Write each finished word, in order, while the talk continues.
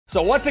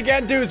So once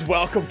again, dudes,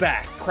 welcome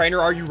back. Crainer,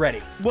 are you ready?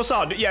 What's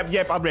up?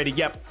 Yep, I'm ready.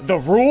 Yep. The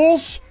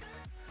rules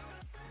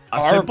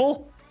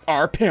simple?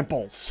 Are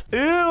pimples.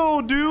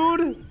 Ew,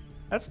 dude.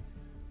 That's...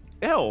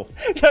 Ew.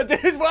 Yo,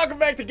 dudes, welcome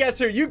back to Guess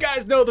Who. You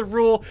guys know the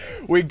rule.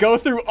 We go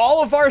through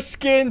all of our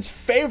skins,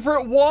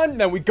 favorite one,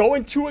 then we go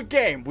into a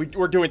game.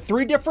 We're doing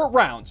 3 different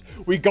rounds.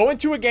 We go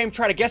into a game,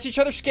 try to guess each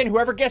other's skin.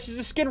 Whoever guesses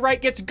the skin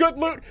right gets good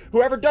loot.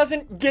 Whoever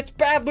doesn't gets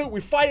bad loot.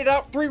 We fight it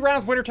out. 3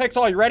 rounds, winner takes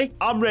all. You ready?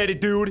 I'm ready,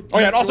 dude. Oh,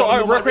 yeah, and also,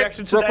 real quick.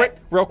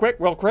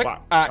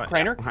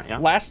 Crainer, Yeah.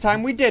 last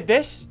time we did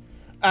this,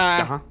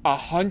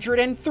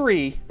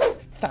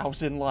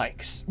 103,000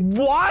 likes.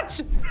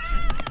 What?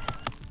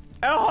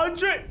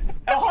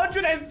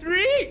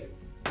 103?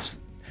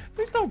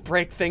 Please don't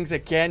break things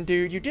again,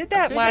 dude. You did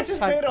that last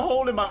time. I just made a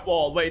hole in my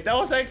wall. Wait, that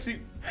was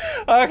actually...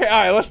 Okay, all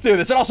right, let's do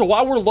this. And also,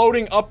 while we're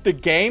loading up the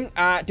game,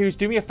 dudes,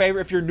 do me a favor.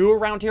 If you're new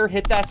around here,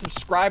 hit that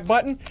subscribe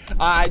button.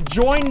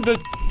 Join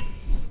the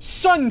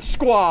Sun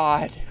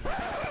Squad.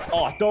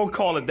 Oh, don't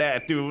call it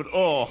that, dude. Oh.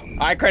 All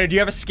right, Crainer, do you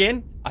have a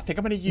skin? I think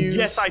I'm going to use...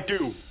 Yes, I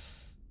do.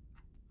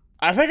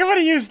 I think I'm going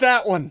to use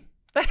that one.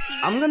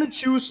 I'm gonna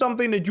choose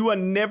something that you are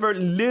never,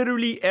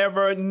 literally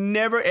ever,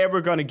 never,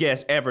 ever gonna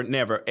guess. Ever,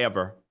 never,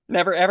 ever.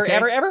 Never, ever, okay?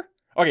 ever?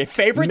 Okay,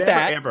 favorite never,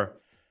 that. Ever.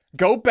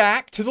 Go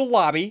back to the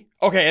lobby.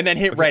 Okay, and then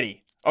hit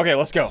ready. Okay,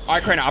 let's go. All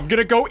right, Crainer, I'm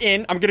gonna go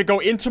in. I'm gonna go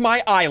into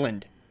my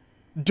island.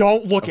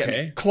 Don't look at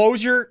me.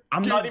 Close your...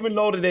 I'm not even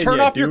loaded in Turn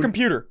yet, off your dude.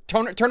 computer.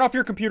 Turn off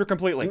your computer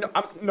completely.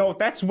 No,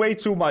 that's way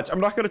too much. I'm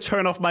not gonna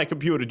turn off my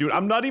computer, dude.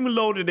 I'm not even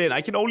loaded in.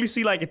 I can only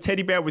see like a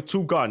teddy bear with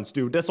 2 guns,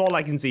 dude. That's all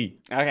I can see.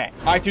 Okay.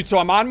 All right, dude. So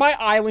I'm on my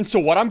island. So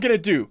what I'm gonna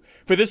do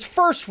for this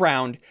first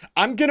round,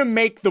 I'm gonna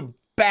make the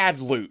bad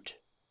loot,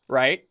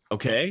 right?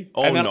 Okay.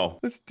 Oh no.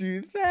 Let's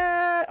do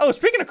that. Oh,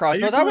 speaking of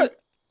crossbows,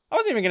 I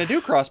wasn't even gonna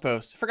do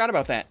crossbows. Forgot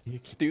about that.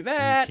 Let's do that.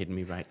 Are you kidding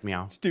me, right?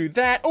 Meow. Let's do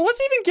that. Oh, let's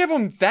even give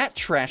him that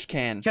trash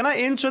can. Can I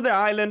enter the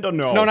island or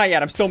no? No, not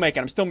yet. I'm still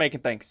making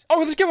things. Oh,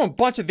 let's give him a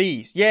bunch of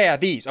these. Yeah,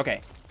 these.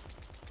 Okay.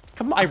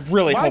 Come on. I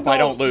really hope I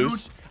don't dude?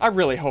 lose. I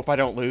really hope I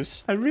don't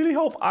lose. I really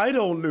hope I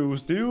don't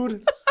lose,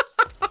 dude.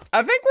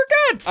 I think we're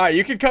good. All right,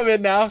 you can come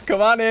in now.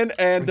 Come on in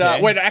and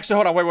wait. Actually,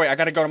 hold on. Wait. I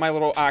gotta go to my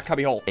little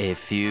cubby hole. A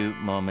few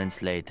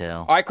moments later.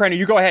 All right, Crainer,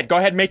 you go ahead. Go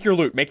ahead, and make your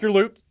loot. Make your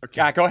loot.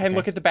 Okay. Go ahead and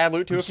look at the bad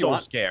loot too if you want.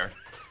 I'm so scared.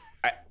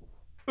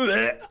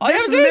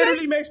 This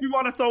literally makes me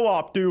want to throw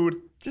up,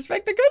 dude. Just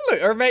make the good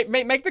loot, or make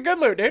the good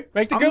loot, dude.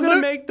 Make the good loot.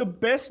 I'm gonna make the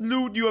best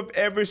loot you have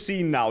ever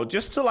seen now,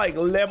 just to like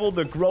level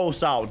the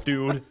gross out,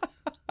 dude.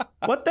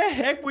 What the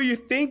heck were you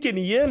thinking,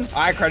 Ian?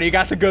 All right, Crainer, you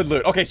got the good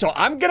loot. Okay, so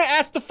I'm gonna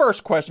ask the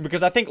first question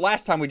because I think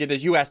last time we did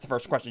this, you asked the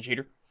first question,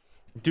 cheater.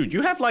 Dude,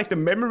 you have like the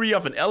memory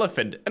of an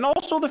elephant and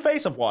also the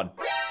face of one.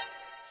 It's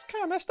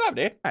kind of messed up,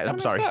 dude. I'm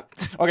sorry.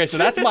 Okay, so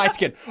that's my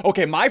skin.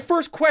 Okay, my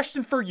first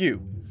question for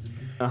you.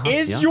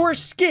 Is your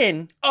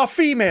skin a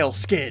female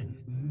skin?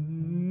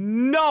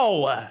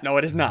 No. No,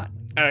 it is not.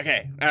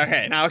 Okay,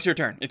 now it's your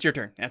turn. It's your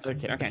turn. That's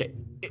okay.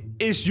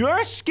 Is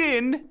your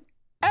skin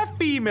a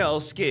female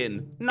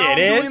skin? Now it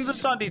is. Doing the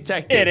sun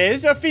detective. It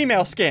is a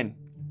female skin.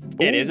 Ooh.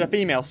 It is a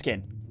female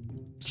skin.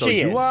 So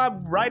you are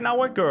right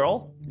now a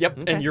girl. Yep,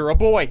 and you're a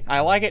boy.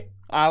 I like it.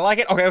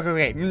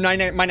 Okay.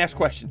 My next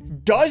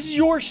question. Does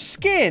your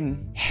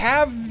skin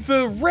have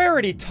the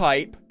rarity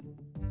type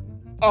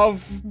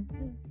of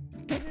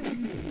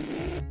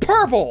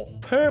purple?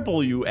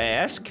 Purple, you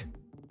ask?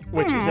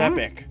 Which is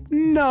epic.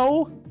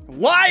 No.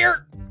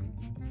 Liar!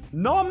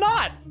 No, I'm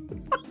not.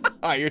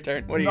 All right, your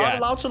turn. What do you got? Not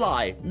allowed to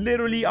lie.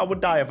 Literally, I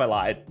would die if I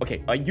lied.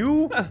 Okay, are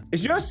you...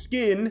 Is your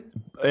skin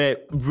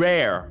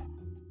rare?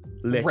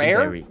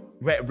 Legendary.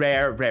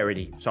 Rare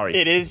rarity. Sorry.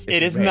 It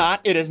is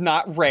not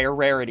rare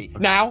rarity.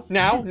 Now.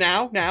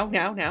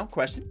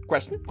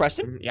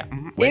 Question. Yeah.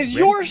 Is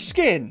your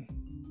skin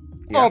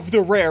of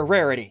the rare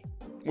rarity,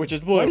 which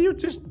is blue? Why do you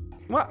just...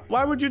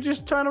 Why would you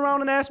just turn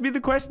around and ask me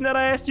the question that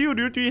I asked you,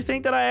 dude? Do you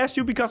think that I asked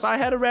you because I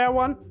had a rare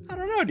one? I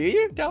don't know. Do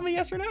you? Tell me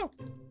yes or no.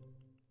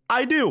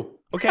 I do.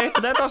 Okay?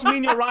 But that doesn't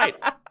mean you're right.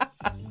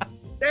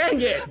 Dang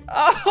it.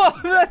 Oh,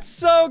 that's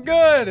so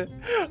good.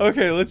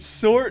 Okay, let's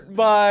sort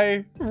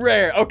by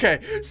rare. Okay,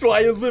 so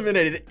I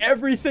eliminated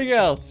everything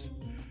else.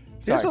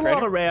 There's a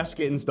lot of rare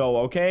skins, though,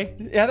 okay?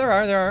 Yeah, there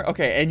are.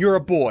 Okay, and you're a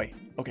boy.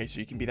 Okay, so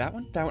you can be that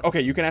one? That one?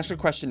 Okay, you can ask a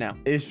question now.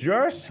 Is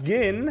your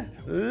skin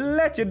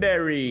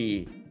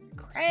legendary?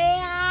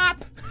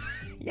 Crap!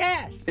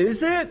 Yes.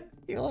 Is it?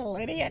 You little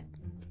idiot.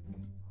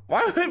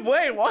 Why would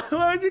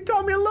you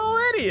call me a little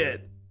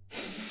idiot?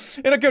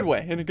 In a good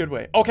way.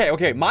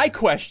 Okay, my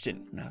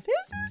question. Now,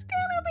 this is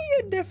gonna be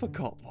a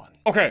difficult one.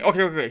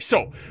 Okay.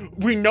 So,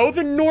 we know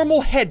the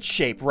normal head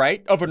shape,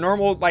 right? Of a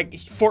normal, like,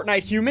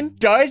 Fortnite human.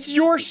 Does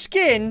your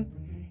skin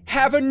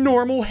have a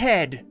normal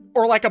head?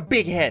 Or, like, a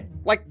big head?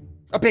 Like,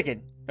 a big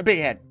head.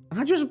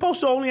 Aren't you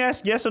supposed to only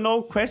ask yes or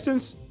no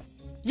questions?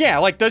 Yeah,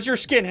 like, does your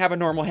skin have a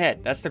normal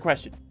head? That's the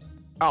question.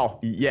 Oh,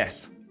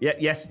 yes.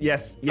 Yes, he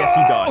does.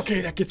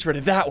 Okay, that gets rid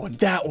of that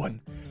one.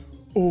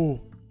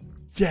 Oh,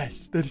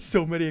 yes, that is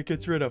so many it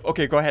gets rid of.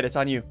 Okay, go ahead, it's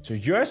on you. So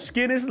your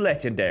skin is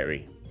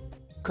legendary.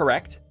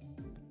 Correct.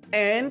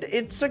 And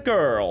it's a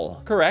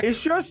girl. Correct.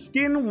 Is your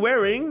skin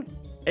wearing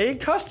a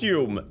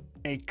costume?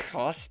 A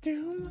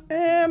costume?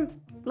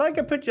 Like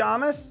a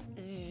pajamas?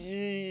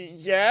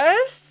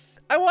 Yes,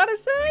 I want to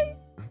say.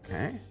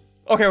 Okay.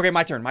 Okay,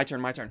 my turn.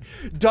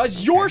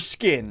 Does your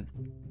skin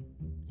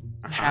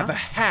have a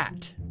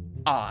hat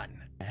on?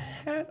 A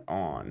hat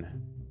on?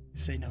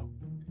 Say no.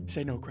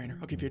 Say no, Crainer.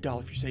 I'll give you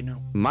 $1 if you say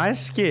no. My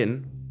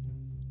skin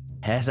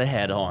has a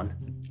hat on.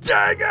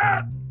 Dang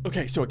it!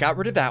 Okay, so it got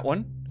rid of that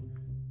one.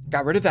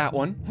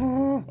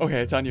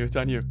 Okay, it's on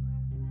you.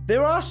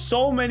 There are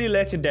so many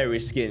legendary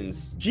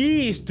skins.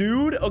 Jeez,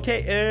 dude.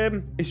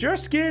 Okay, is your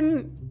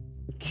skin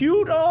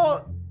cute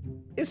or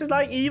is it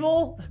like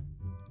evil?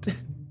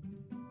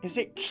 Is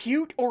it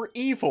cute or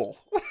evil?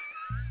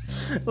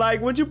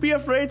 Like, would you be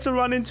afraid to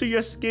run into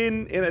your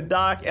skin in a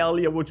dark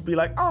alley, or would you be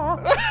like,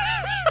 oh?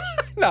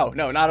 No,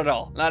 not at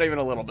all. Not even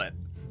a little bit.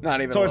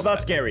 So it's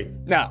not scary?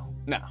 No.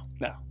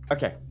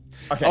 Okay.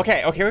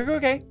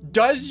 Okay.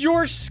 Does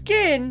your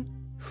skin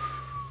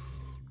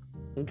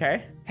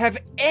have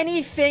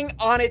anything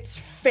on its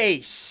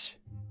face?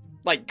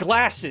 Like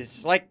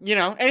glasses, like, you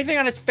know, anything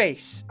on its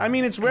face. I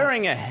mean, it's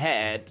wearing a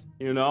hat,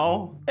 you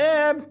know?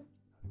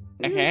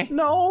 Okay.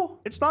 No,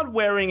 it's not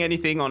wearing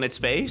anything on its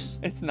face.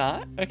 It's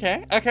not?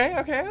 Okay. So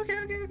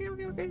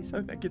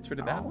that gets rid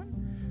of that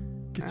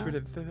one. Gets rid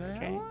of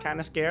that one. Kind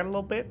of scared a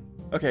little bit.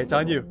 Okay, it's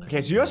on you.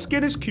 Okay, so your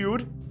skin is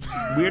cute.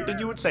 Weird that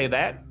you would say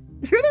that.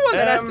 You're the one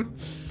that has to...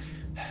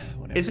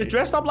 Is it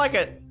dressed up like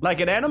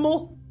an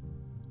animal?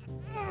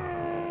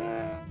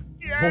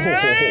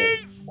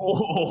 Yes!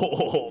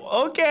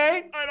 Oh,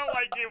 okay. I don't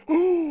like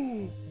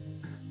you.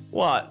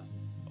 What?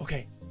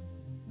 Okay.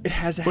 It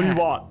has a hat. What do you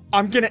want?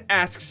 I'm gonna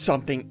ask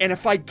something, and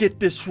if I get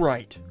this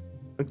right...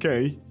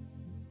 Okay.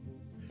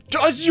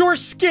 Does your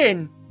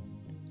skin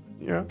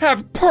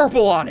have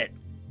purple on it?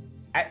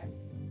 I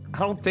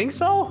don't think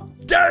so.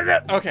 Dang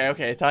it!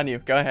 Okay, it's on you.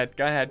 Go ahead.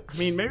 I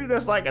mean, maybe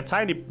there's like a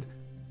tiny...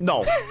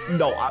 No.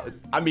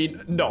 I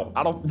mean, no.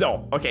 I don't...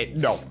 No. Okay,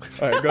 no.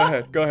 All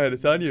right, go ahead.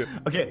 It's on you.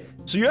 Okay,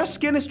 so your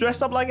skin is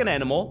dressed up like an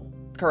animal.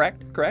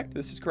 Correct.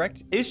 This is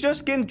correct. Is your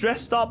skin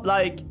dressed up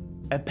like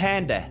a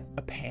panda?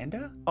 A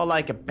panda? Or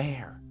like a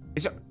bear?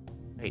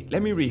 Wait,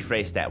 let me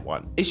rephrase that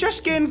one. Is your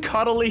skin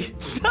cuddly?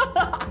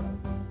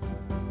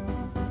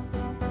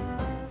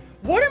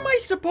 What am I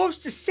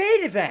supposed to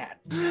say to that?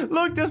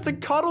 Look, there's the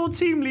cuddle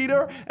team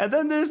leader, and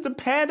then there's the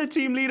panda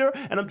team leader,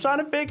 and I'm trying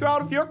to figure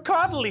out if you're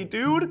cuddly,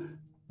 dude.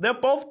 They're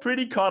both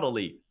pretty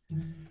cuddly.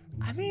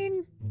 I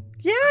mean,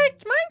 yeah,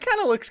 mine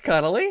kind of looks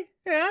cuddly.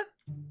 Yeah.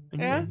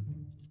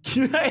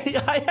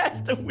 I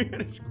asked the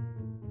weirdest.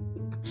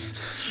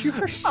 You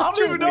are I such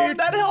don't even know if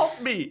that helped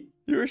me.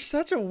 You're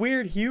such a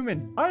weird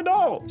human. I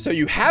know. So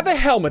you have a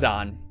helmet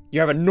on.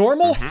 You have a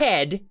normal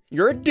head.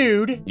 You're a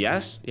dude.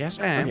 Yes,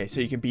 I am. Okay, so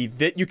you can be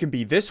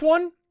this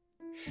one.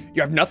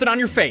 You have nothing on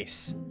your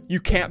face. You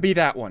can't be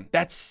that one.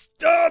 That's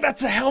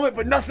a helmet,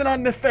 but nothing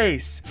on the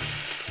face.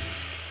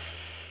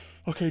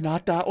 Okay,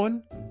 not that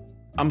one.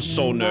 I'm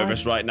so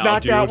nervous right now,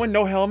 not dude. Not that one.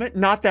 No helmet.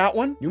 Not that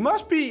one. You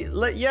must be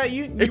like, yeah.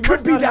 You it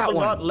could be that one.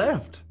 one. A lot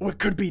left. Oh, it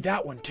could be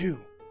that one too.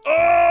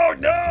 Oh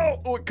no!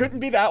 Oh, it couldn't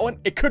be that one.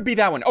 It could be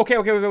that one.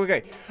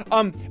 Okay.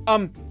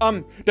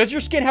 Does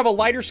your skin have a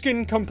lighter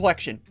skin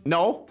complexion?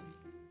 No.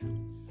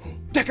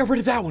 That got rid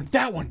of that one.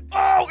 That one.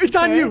 Oh, it's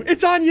on you.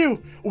 It's on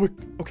you. Oh,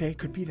 okay, it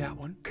could be that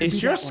one.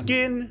 Is your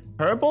skin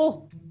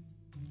purple?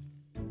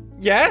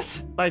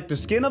 Yes. Like the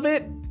skin of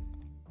it?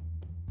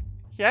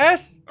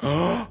 Yes.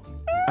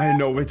 I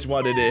know which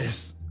one it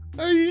is.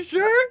 Are you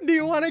sure? Do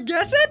you want to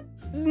guess it?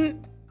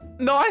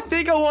 No, I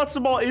think I want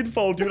some more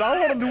info, dude. I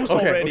don't want to lose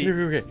already.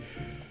 Okay.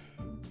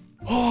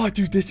 Oh,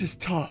 dude, this is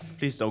tough.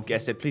 Please don't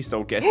guess it. Please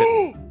don't guess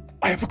it.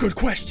 I have a good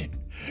question.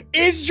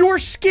 Is your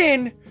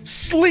skin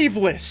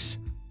sleeveless?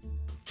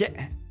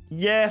 Yeah.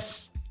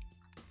 Yes.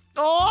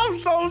 Oh, I'm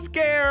so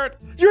scared.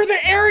 You're the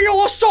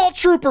aerial assault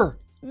trooper.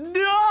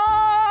 No.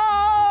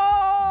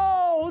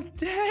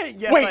 Dang.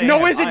 Yes, wait,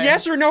 no, is it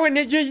yes or no? And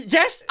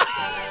yes?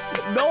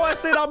 No, I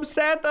said I'm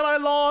sad that I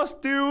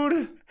lost,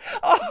 dude.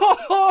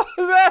 Oh,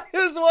 that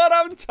is what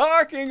I'm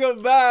talking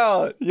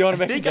about. You want to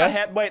make a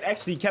guess? Wait,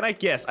 actually, can I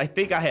guess? I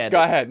think I had.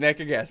 Go ahead, make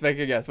a guess. Make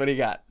a guess. What do you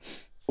got?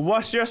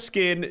 Was your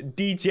skin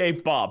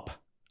DJ Bob?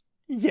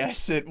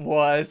 Yes, it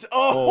was.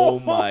 Oh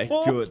my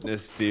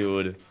goodness,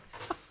 dude.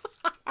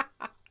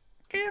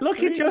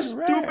 Look at your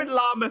stupid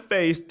llama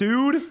face,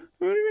 dude.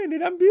 What do you mean,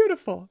 dude? I'm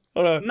beautiful.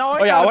 Hold on. No,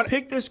 I gotta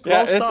pick this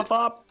gross stuff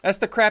up. That's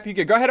the crap you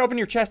get. Go ahead, open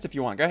your chest if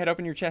you want. Go ahead,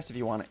 open your chest if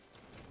you want it.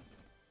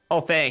 Oh,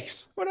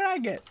 thanks. What did I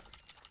get?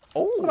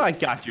 Oh, I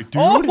got you, dude.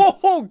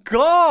 Oh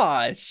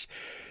gosh.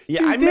 Yeah,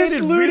 dude, I made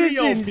it really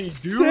OP,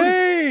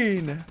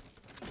 insane. Dude.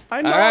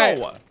 I know. All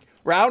right.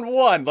 Round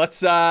one.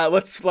 Let's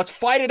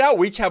fight it out.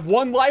 We each have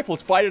one life.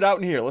 Let's fight it out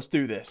in here. Let's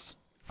do this.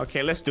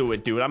 Okay, let's do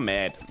it, dude. I'm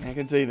mad. I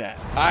can see that.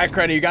 All right,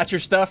 Crenny, you got your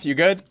stuff? You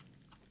good?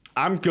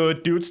 I'm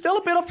good, dude. Still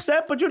a bit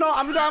upset, but you know,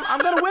 I'm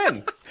gonna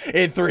win.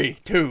 In 3,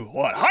 2,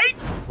 1, height.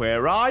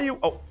 Where are you?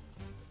 Oh.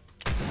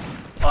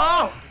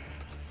 Oh.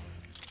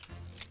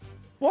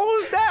 What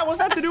was that? Was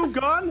that the new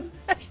gun?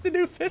 That's the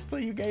new pistol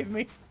you gave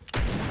me.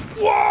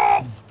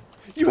 Whoa!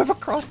 You have a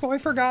crossbow, I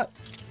forgot.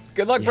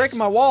 Good luck breaking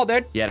my wall,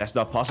 dude. Yeah, that's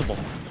not possible.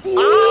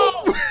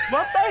 Ow!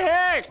 What the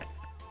heck?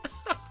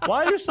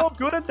 Why are you so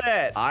good at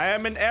that? I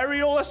am an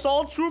aerial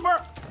assault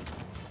trooper.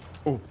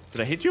 Oh, did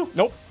I hit you?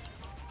 Nope.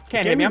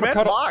 Can't hit me. I'm a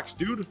cuddle box,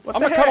 dude.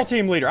 I'm a cuddle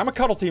team leader. I'm a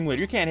cuddle team leader.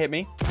 You can't hit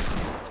me.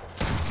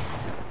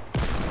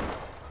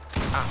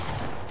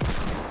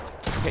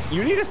 Okay,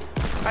 you need to...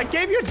 I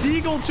gave you a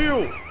deagle,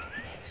 too.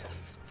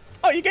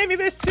 Oh, you gave me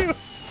this, too.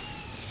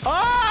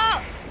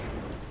 Ah!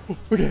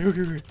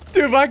 Okay.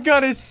 Dude, my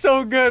gun is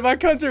so good. My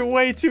guns are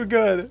way too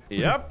good.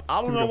 Yep.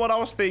 I don't know what I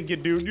was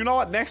thinking, dude. You know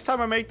what? Next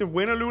time I make the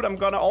winner loot, I'm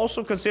gonna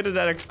also consider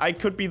that I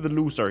could be the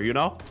loser, you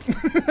know?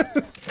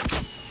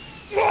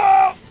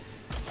 Whoa!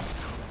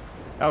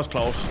 That was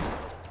close.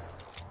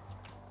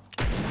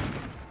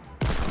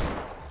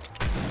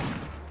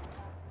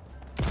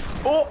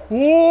 Oh!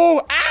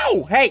 Whoa!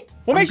 Ow! Hey!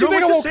 What makes you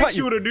think I won't cut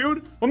you?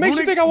 Dude. What makes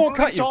you think I won't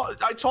cut you?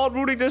 I taught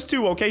Rudy this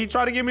too, okay? He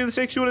tried to give me the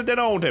 6-shooter, then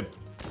owned him.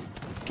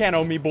 Can't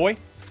own me, boy.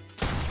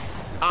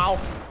 Ow.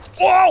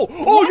 Whoa!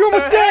 Oh, you're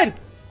almost dead!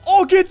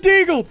 Oh, get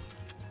deagled!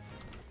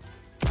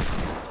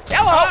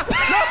 Hello!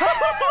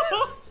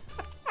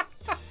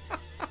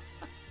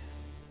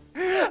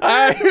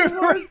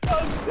 Worst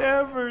guns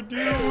ever,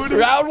 dude.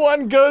 Round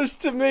 1 goes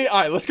to me.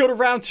 All right, let's go to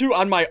round 2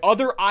 on my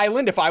other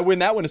island. If I win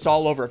that one, it's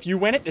all over. If you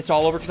win it, it's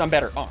all over because I'm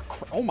better.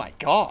 Oh my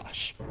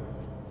gosh.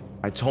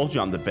 I told you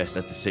I'm the best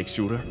at the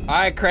 6-shooter. All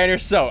right, Crater.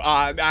 So,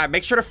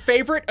 make sure to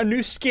favorite a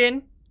new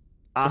skin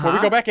before we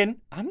go back in.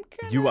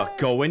 You are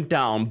going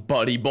down,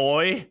 buddy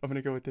boy. I'm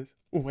gonna go with this.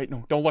 Oh wait,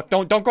 no, don't look.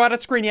 Don't go out of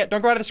the screen yet.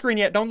 Don't go out of the screen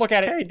yet. Don't look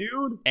at it. Hey,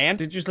 dude. And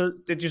did you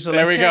select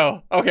there we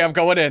go. Okay, I'm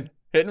going in.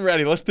 Hitting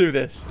ready. Let's do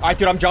this. All right,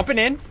 dude. I'm jumping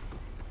in.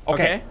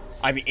 Okay.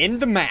 I'm in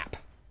the map.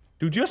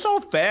 Dude, you're so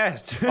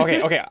fast.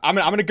 okay. I'm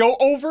gonna go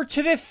over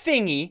to the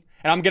thingy,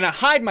 and I'm gonna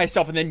hide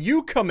myself, and then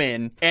you come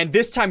in, and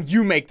this time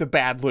you make the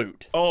bad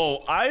loot.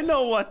 Oh, I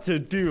know what to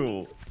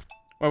do.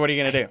 Wait, what are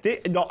you gonna do?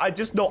 No,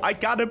 I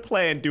got a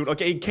plan, dude.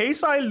 Okay, in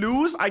case I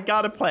lose, I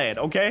got a plan,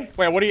 okay?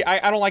 Wait, what do you,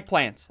 I don't like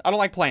plans. I don't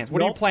like plans.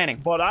 What are you planning?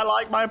 But I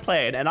like my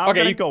plan, and I'm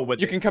gonna go with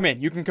it. You can come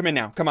in. You can come in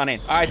now. Come on in.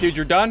 All right, dude,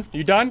 you're done?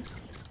 You done?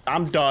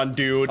 I'm done,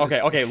 dude.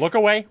 Okay, look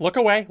away. All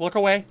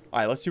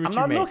right, let's see what you make.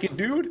 I'm not looking,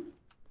 dude.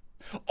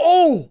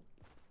 Oh!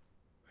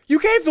 You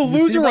gave the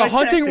loser a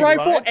hunting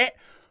rifle. Right?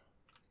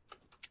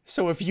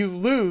 So if you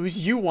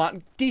lose, you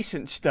want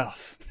decent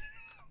stuff.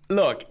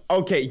 Look,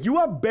 okay, you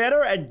are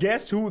better at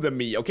guess who than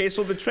me, okay?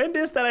 So the trend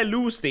is that I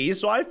lose these,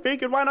 so I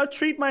figured why not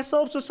treat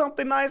myself to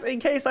something nice in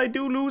case I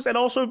do lose, and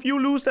also if you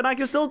lose, then I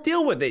can still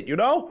deal with it, you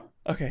know?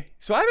 Okay,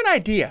 so I have an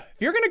idea.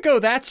 If you're gonna go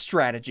that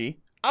strategy,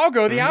 I'll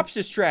go the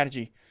opposite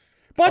strategy.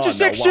 Bunch of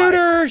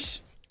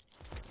 6-shooters!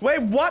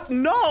 Wait, what?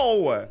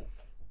 No!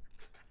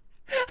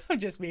 I'm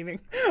just memeing.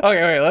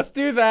 Okay, let's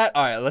do that.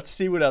 All right, let's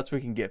see what else we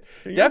can give.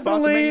 You're about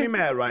to make me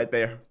mad right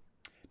there.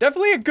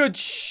 Definitely a good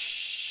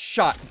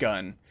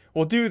shotgun.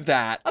 We'll do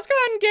that. Let's go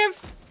ahead and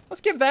let's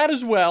give that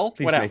as well.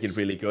 Please what make else?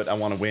 it really good. I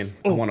want to win.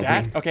 Ooh, I want to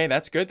win. Okay,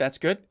 that's good. That's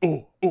good.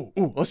 Ooh.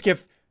 Let's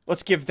give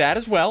that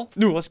as well.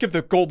 No, let's give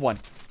the gold one.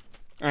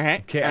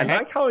 Okay, I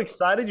like how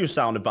excited you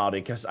sound about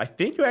it, because I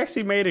think you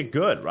actually made it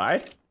good,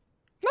 right?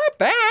 Not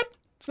bad.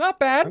 It's not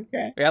bad.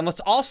 Okay. Yeah, and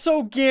let's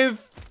also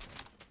give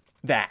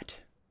that.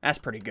 That's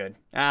pretty good.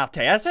 I'll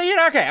tell you.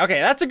 Okay.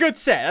 That's a good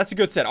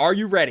set. Are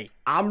you ready?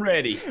 I'm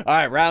ready. All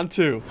right, round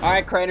 2. All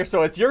right, Craner.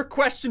 So it's your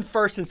question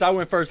first since I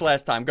went first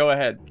last time. Go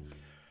ahead.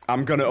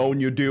 I'm gonna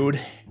own you,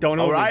 dude. Don't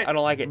own me. I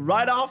don't like it.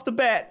 Right off the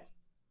bat,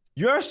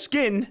 your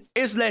skin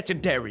is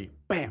legendary.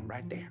 Bam,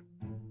 right there.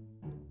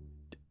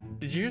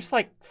 Did you just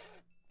like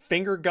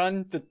finger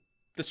gun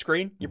the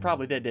screen? You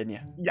probably did, didn't you?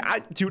 Yeah,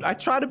 dude, I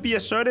try to be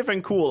assertive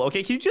and cool,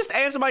 okay? Can you just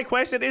answer my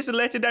question? Is it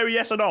legendary,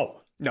 yes or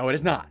no? No, it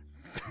is not.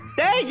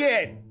 Dang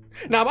it!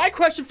 Now, my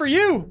question for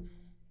you.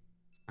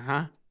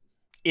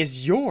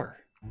 Is your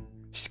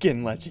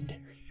skin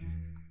legendary?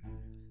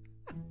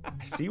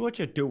 I see what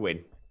you're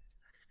doing.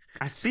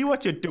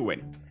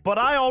 But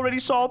I already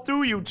saw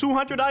through you.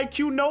 200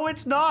 IQ, no,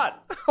 it's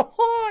not.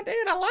 Oh, dude,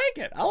 I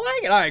like it. All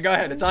right, go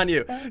ahead. It's on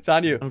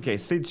you. Okay,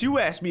 since you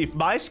asked me if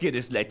my skin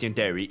is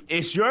legendary,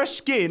 is your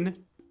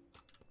skin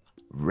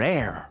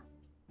rare?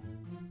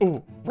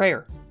 Ooh,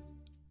 rare.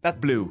 That's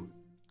blue.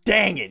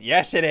 Dang it.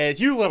 Yes, it is.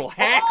 You little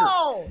hacker.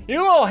 Oh!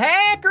 You little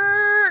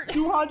hacker.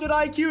 200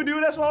 IQ,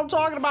 dude. That's what I'm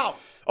talking about.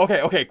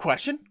 Okay.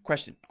 Question.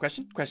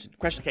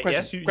 Okay,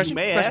 yes, you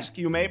may ask.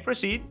 You may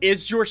proceed.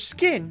 Is your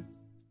skin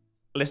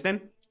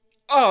listening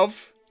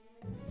of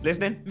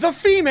the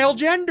female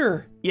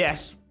gender?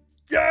 Yes.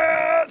 All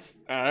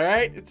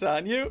right, it's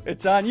on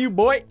you,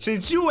 boy.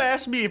 Since you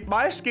asked me if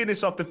my skin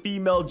is of the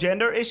female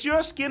gender, is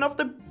your skin of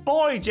the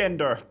boy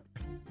gender?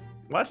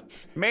 What?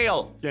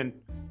 Male gender.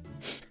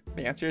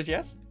 The answer is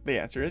yes.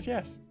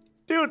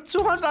 Dude,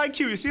 200 IQ.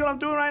 You see what I'm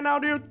doing right now,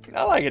 dude?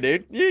 I like it,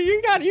 dude.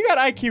 You got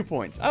IQ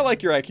points. I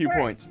like your IQ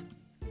points.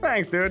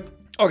 Thanks, dude.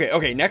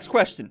 Okay, next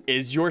question.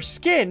 Is your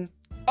skin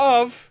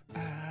of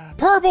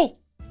purple?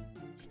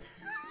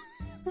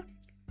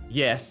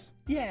 Yes.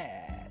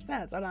 Yes,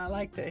 that's what I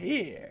like to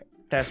hear.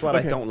 That's what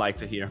I don't like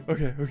to hear.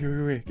 Okay,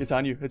 wait. It's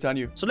on you. It's on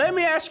you. So let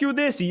me ask you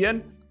this,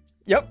 Ian.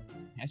 Yep.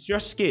 Has your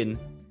skin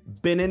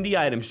been in the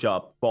item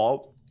shop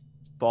for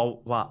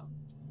what?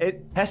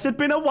 Has it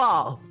been a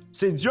while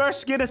since your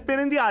skin has been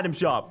in the item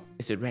shop?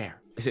 Is it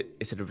rare? Is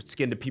it a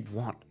skin that people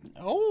want?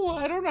 Oh,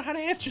 I don't know how to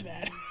answer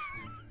that.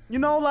 You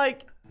know,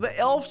 like the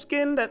elf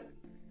skin that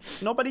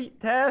nobody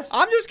has?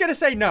 I'm just gonna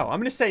say no. I'm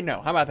gonna say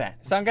no. How about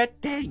that? Sound good?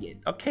 Dang it.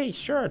 Okay,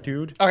 sure,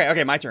 dude.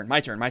 Okay, my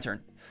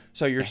turn.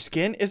 So your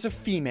skin is a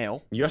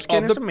female. Your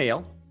skin is a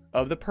male.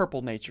 Of the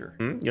purple nature.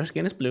 Your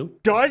skin is blue.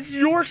 Does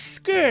your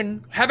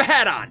skin have a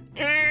hat on?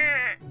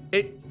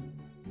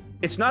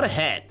 It's not a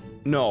hat.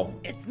 No.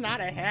 It's not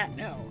a hat,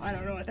 no. I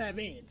don't know what that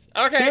means.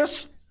 Okay.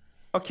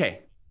 Okay.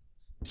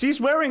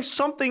 She's wearing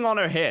something on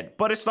her head,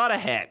 but it's not a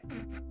hat.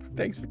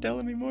 Thanks for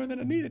telling me more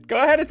than I needed. Go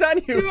ahead, it's on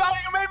you. Dude,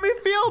 you made me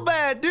feel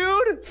bad,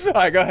 dude. All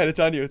right, go ahead. It's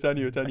on you.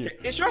 Okay.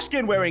 Is your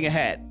skin wearing a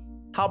hat?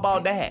 How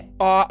about that?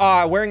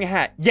 Wearing a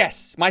hat.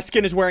 Yes, my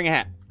skin is wearing a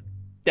hat.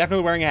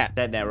 Definitely wearing a hat.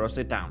 That narrows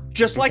it down.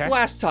 Just like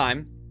last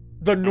time,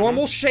 the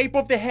normal shape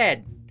of the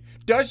head.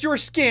 Does your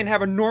skin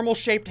have a normal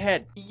shaped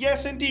head?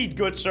 Yes, indeed,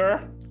 good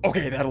sir.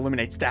 Okay, that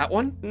eliminates that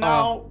one.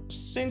 Now,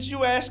 since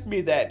you asked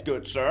me that,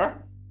 good sir.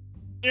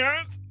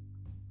 Yes?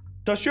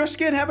 Does your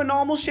skin have a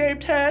normal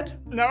shaped head?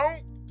 No?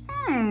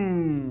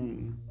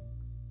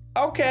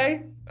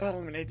 Okay. That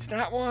eliminates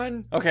that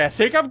one. Okay, I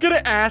think I'm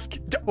gonna ask.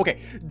 Okay,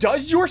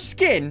 does your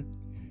skin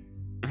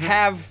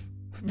have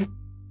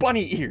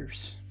bunny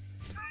ears?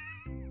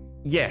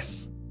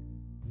 Yes.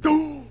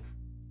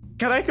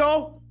 Can I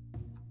go?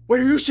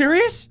 Wait, are you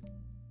serious?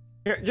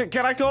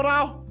 Can I go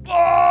now?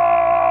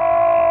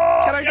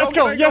 Oh! Can I Yes,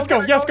 go? go. Yes,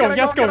 go. Yes, go.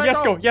 Yes, go. Can I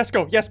Yes, go? go. Yes,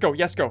 go. Yes, go.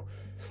 Yes, go.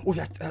 Oh,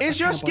 that's Is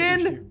your kinda bunny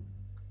ears skin? too.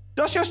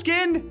 Does your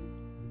skin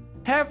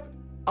have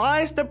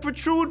eyes that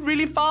protrude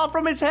really far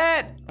from its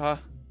head?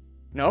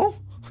 No?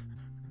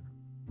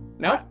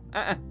 No?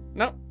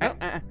 No.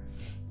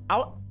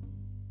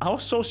 I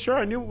was so sure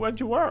I knew what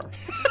you were.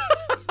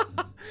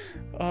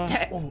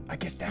 Oh, I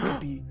guess that could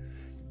be.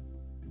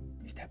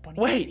 Is that bunny?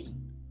 Wait.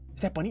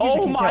 Is that bunny ears? I Oh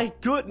can't my tell.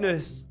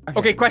 goodness.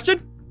 Okay,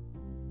 question?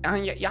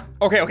 Yeah.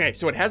 Okay,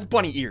 so it has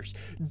bunny ears.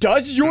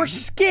 Does your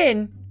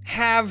skin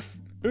have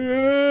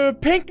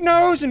pink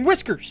nose and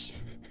whiskers?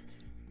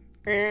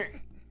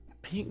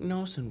 Pink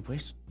nose and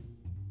whiskers?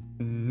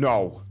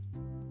 No.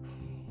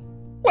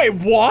 Wait,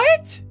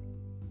 what?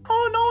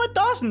 Oh, no, it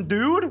doesn't,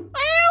 dude.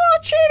 Well,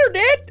 a cheater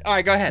did. All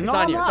right, go ahead. It's No,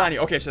 on you. I'm It's not. on you.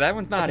 Okay, so that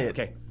one's not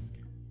it.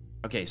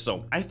 Okay,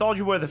 so I thought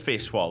you were the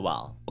fish for a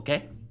while,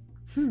 okay?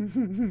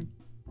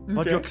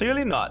 But you're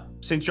clearly not,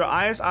 since your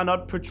eyes are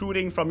not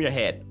protruding from your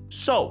head.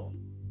 So,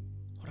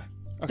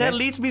 that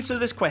leads me to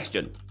this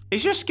question.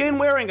 Is your skin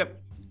wearing a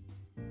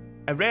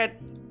red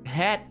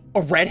hat?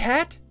 A red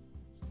hat?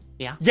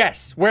 Yeah.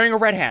 Yes, wearing a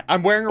red hat.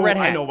 I'm wearing a red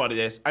hat. I know what it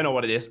is.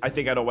 I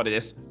think I know what it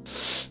is.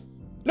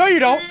 No, you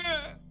don't.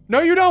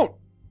 No, you don't.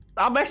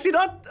 I'm actually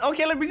not.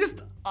 Okay, let me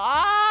just.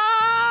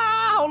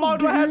 How long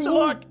do I have to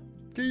look?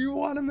 Do you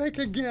want to make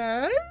a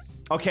guess?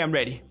 Okay, I'm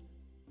ready.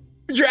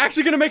 You're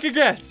actually gonna make a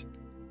guess.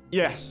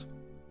 Yes.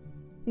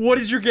 What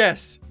is your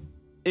guess?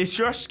 Is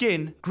your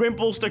skin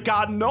Grimples the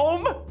God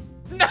Gnome?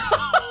 No!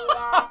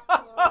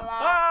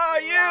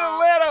 You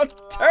little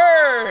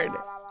turd!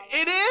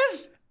 It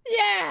is?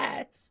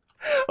 Yes!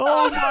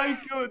 Oh my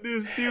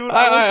goodness, dude.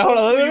 Hold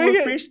on, let me you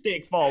get- a fish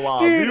stick for a while,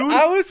 Dude, dude.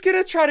 I was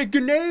gonna try to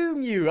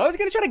gnome you.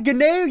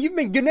 You've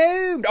been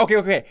gnomed.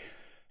 Okay.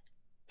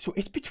 So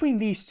it's between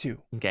these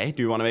two. Okay,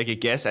 do you want to make a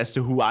guess as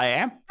to who I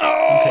am?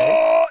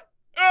 Oh!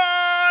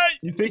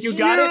 You think you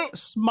got it,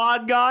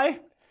 smart guy?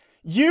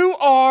 You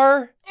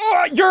are.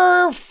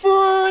 You're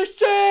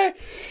first.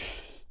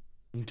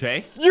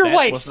 Okay. You're that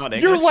lace. was not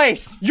You're English.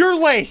 lace. You're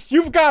lace.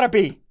 You've gotta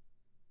be.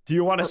 Do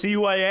you want to see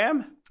who I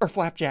am? Or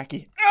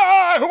Flapjacky.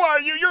 Who are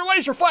you? You're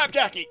lace or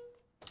Flapjacky?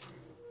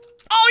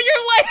 Oh,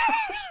 you're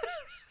lace.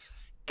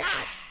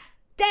 Gosh,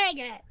 dang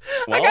it!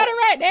 Well, I got it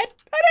right, man.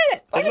 I did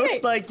it. Look It at looks me.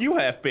 like you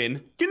have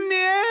been.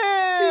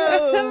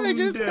 I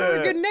just got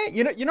a good name.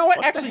 You know what?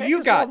 What Actually, the heck you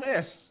is got. all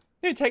this?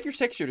 Hey, take your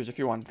 6-shooters if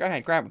you want. Go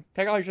ahead, grab them.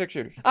 Take all your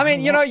 6-shooters. I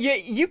mean, you know,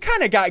 you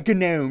kind of got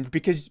gnomed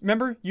because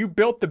remember you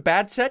built the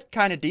bad set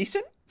kind of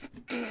decent.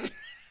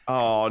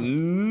 Oh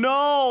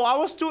no, I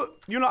was too.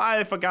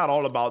 I forgot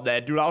all about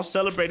that, dude. I was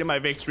celebrating my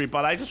victory,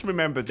 but I just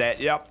remembered that.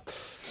 Yep.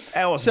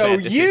 That was a So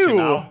bad decision you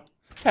now.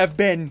 have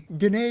been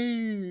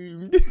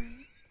gnomed.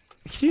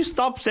 Can you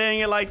stop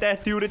saying it like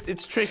that, dude?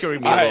 It's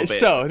triggering me All a little right, bit.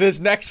 so this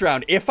next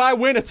round, if I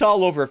win, it's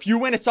all over. If you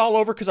win, it's all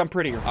over because I'm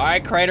prettier. All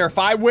right, Crater, if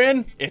I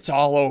win, it's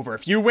all over.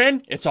 If you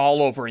win, it's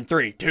all over in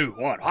 3, 2,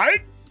 1. All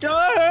right?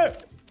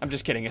 I'm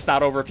just kidding. It's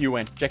not over if you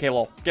win. JK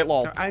lol. Get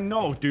lol. I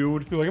know,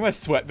 dude. Dude, look at my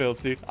sweat builds,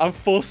 dude. I'm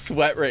full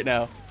sweat right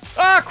now.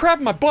 Ah,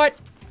 crap, my butt.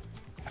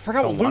 I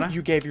forgot what loot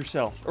you gave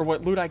yourself, or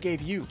what loot I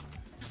gave you.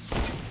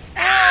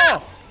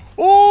 Ow!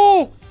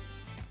 Oh!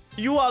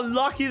 You are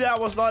lucky that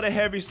was not a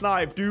heavy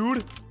snipe,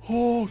 dude.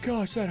 Oh,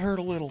 gosh, that hurt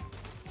a little.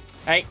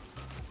 Hey.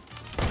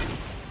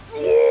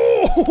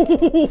 Oh!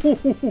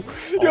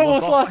 You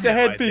almost lost the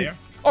headpiece.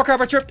 Oh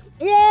crap, I tripped.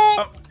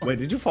 Whoa! Wait,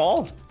 did you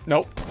fall?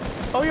 Nope.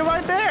 Oh, you're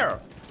right there.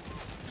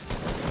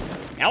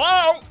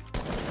 Hello?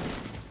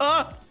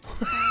 I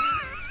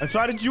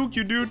tried to juke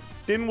you, dude.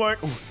 Didn't work.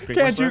 Ooh,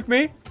 Can't juke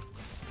me.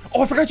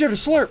 Oh, I forgot you have a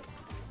slurp.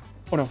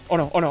 Oh no, oh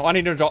no, oh no. I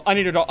need an adult. I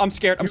need an adult. I'm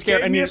scared. I'm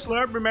scared. I Gave need me a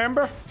slurp,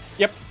 remember?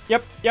 Yep,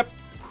 yep, yep.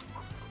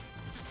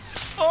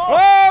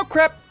 Oh! Oh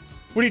crap.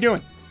 What are you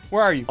doing?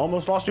 Where are you?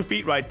 Almost lost your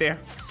feet right there.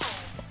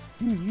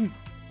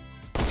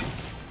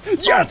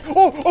 Yes!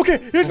 Oh, okay.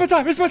 Here's my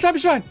time. Here's my time to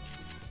shine.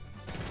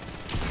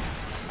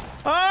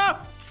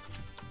 Ah!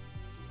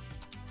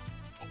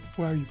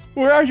 Where are you?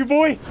 Where are you,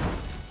 boy?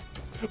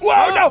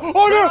 Whoa, no!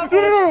 Oh, no!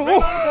 No, no,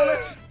 no!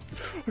 Oh.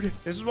 Okay.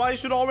 This is why you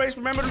should always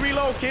remember to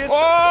reload, kids.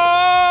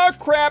 Oh,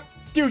 crap.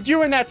 Dude,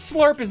 you and that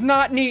slurp is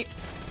not neat.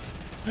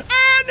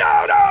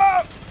 No,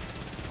 no!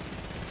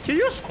 Can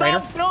you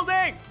stop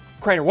building?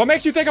 Crainer, what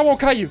makes you think I won't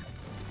cut you?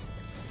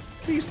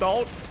 Please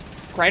don't.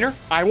 Crainer,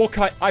 I will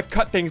cut. I've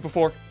cut things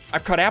before.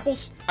 I've cut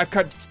apples. I've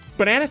cut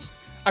bananas.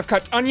 I've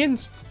cut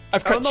onions.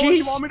 I've I cut don't know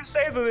cheese. what you want me to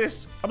say to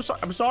this. I'm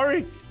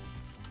sorry.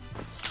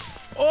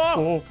 Oh!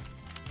 Oh.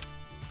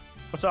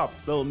 What's up,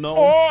 little gnome?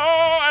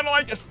 Oh, I don't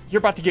like this. You're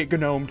about to get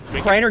gnomed.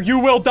 Crainer, you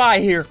will die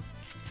here.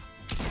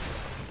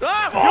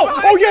 Ah,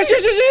 Oh, yes,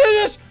 yes, yes, yes,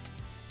 yes.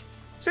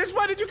 Since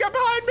when did you get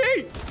behind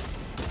me?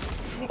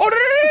 Oh,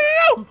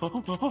 no,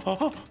 no, no,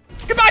 no.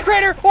 Goodbye,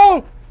 Crainer.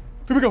 Oh,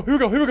 here we go, here we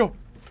go, here we go.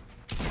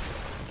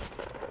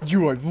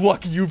 You are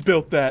lucky you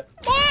built that.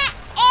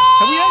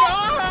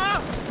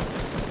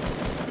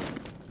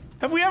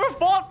 Have we ever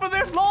fought for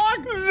this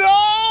long?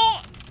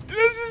 No,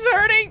 this is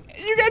hurting.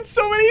 You got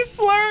so many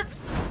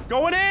slurps.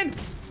 Going in.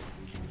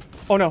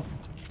 Oh, no.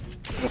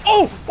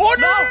 Oh, oh,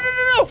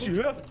 no, no,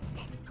 no, no, no.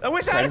 I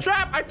wish I had a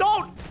trap. I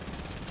don't.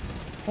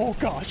 Oh,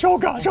 gosh, oh,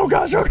 gosh, oh,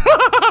 gosh, oh, gosh.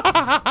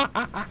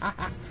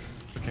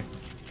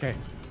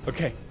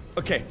 Okay.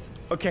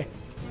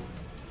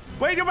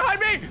 Wait, you're behind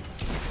me.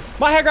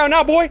 My high ground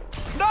now, boy.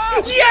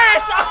 No.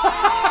 Yes!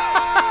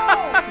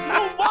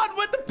 You won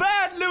with the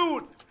bad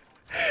loot.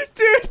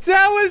 Dude,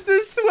 that was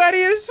the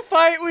sweatiest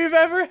fight we've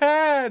ever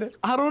had.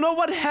 I don't know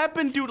what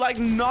happened, dude. Like,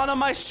 none of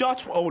my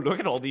shots. Oh, look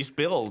at all these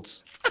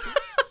builds.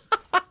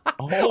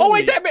 Oh,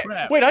 wait,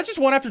 wait, I just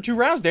won after 2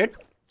 rounds, dude.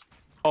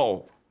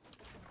 Oh.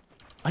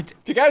 If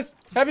you guys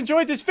have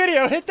enjoyed this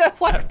video, hit that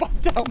like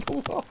button down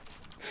below.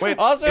 Wait,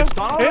 also, it's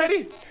done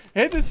already?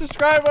 Hit the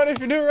subscribe button if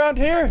you're new around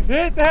here.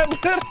 Hit that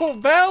little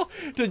bell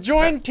to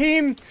join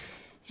Team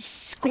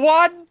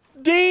Squad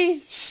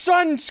D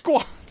Sun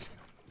Squad.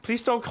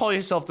 Please don't call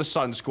yourself the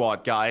Sun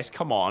Squad, guys.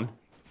 Come on.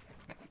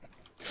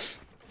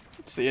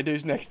 See you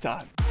dudes next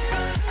time.